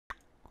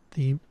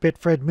The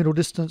Betfred Middle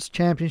Distance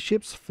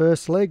Championships,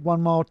 first leg,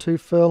 1 mile, 2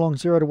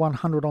 furlongs, 0 to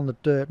 100 on the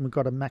dirt. And we've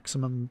got a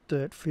maximum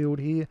dirt field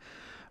here.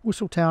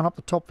 Whistletown up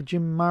the top for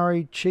Jim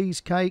Murray.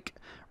 Cheesecake.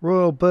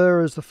 Royal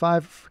Burr is the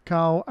favourite for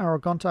Carl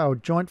Aragonte, or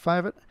joint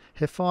favourite.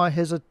 Hefai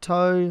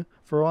Hesito.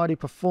 Variety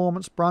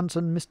Performance.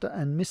 Brunson, Mr.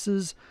 and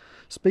Mrs.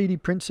 Speedy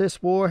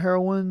Princess, War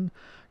Heroine.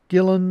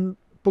 Gillen,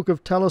 Book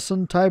of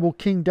Taliesin, Table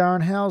King,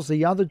 Darren Howes,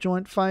 the other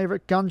joint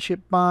favourite,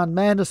 Gunship Barn,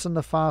 Manderson,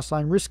 the fast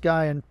lane,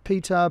 Risque, and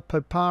Peter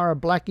Popara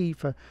Blackie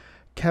for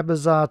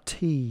Cabazar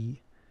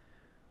T.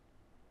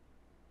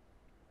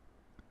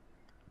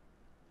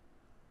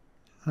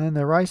 And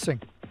they're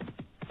racing.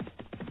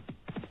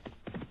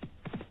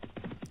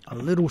 A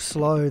little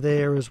slow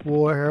there is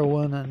War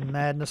Heroine and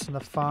Madness in the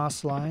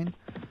fast lane.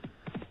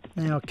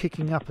 Now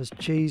kicking up as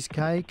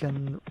Cheesecake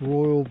and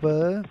Royal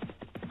Burr.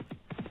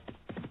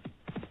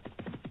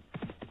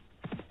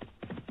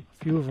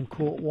 A few of them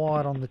caught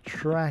wide on the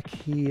track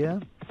here.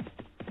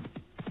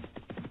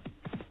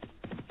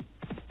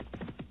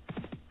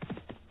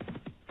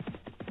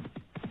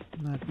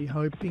 And they'd be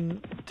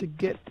hoping to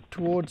get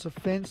towards the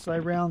fence. They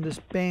round this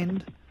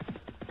bend.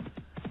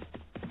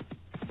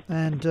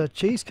 And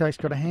Cheesecake's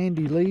got a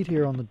handy lead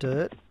here on the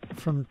dirt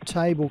from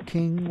Table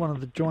King, one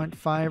of the joint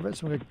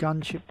favourites. We've got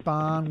Gunship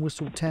Barn,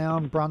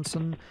 Whistletown,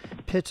 Brunson,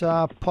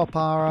 Petar,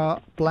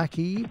 Popara,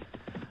 Blackie.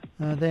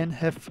 Then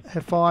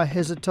Hefai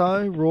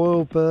Hesito,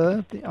 Royal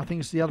Burr, I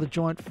think it's the other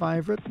joint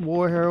favourite.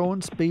 War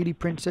Heroine, Speedy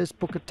Princess,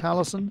 Book of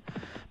Taliesin,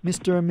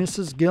 Mr. and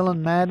Mrs.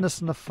 Gillen,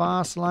 Madness in the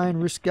fast lane,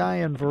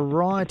 Risque, and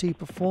Variety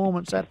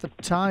Performance at the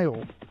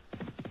tail.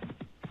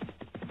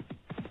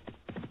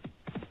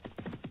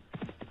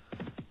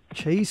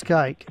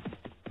 Cheesecake,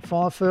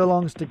 5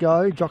 furlongs to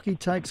go. Jockey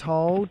takes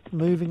hold.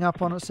 Moving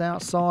up on its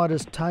outside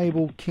is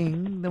Table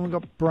King. Then we've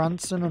got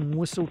Brunson and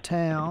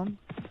Whistletown.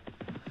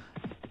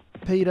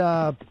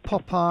 Peter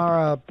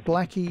Popara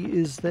Blackie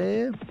is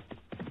there.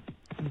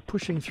 And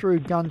pushing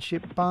through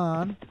Gunship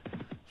Barn.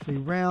 So we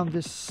round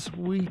this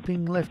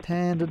sweeping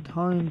left-handed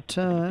home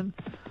turn.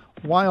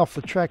 Way off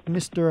the track,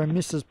 Mr. and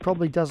Mrs.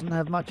 probably doesn't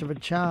have much of a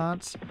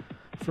chance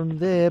from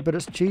there, but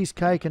it's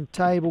Cheesecake and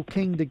Table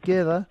King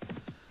together.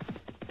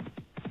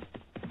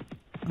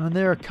 And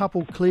they're a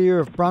couple clear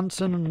of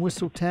Brunson and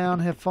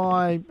Whistletown,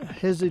 Hefai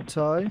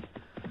Hesito.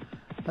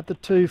 At the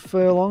 2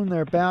 furlong,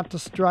 they're about to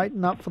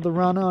straighten up for the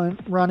run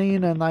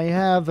in, and they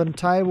have. And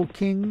Table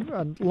King,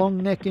 a long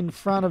neck in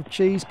front of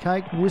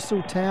Cheesecake.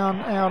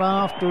 Whistletown out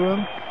after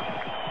him.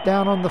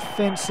 Down on the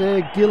fence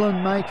there,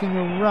 Gillen making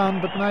a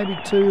run, but maybe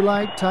too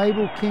late.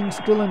 Table King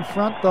still in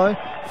front though.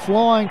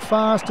 Flying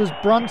fast is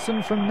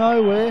Brunson from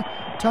nowhere.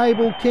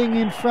 Table King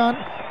in front.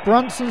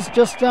 Brunson's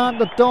just starting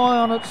to die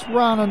on its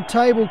run, and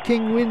Table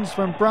King wins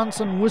from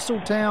Brunson.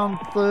 Whistletown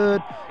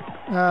third.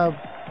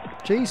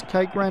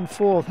 Cheesecake ran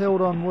 4th,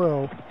 held on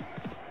well.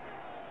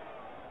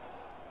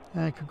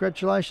 And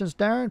congratulations,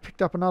 Darren.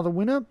 Picked up another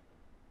winner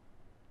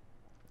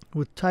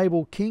with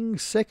Table King.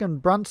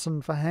 2nd,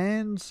 Brunson for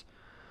Hands.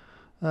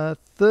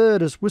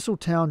 3rd is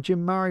Whistletown,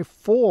 Jim Murray.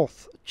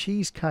 4th,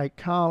 Cheesecake,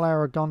 Carl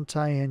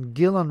Aragonte, and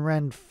Gillen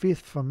ran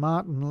 5th for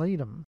Martin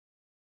Leadham.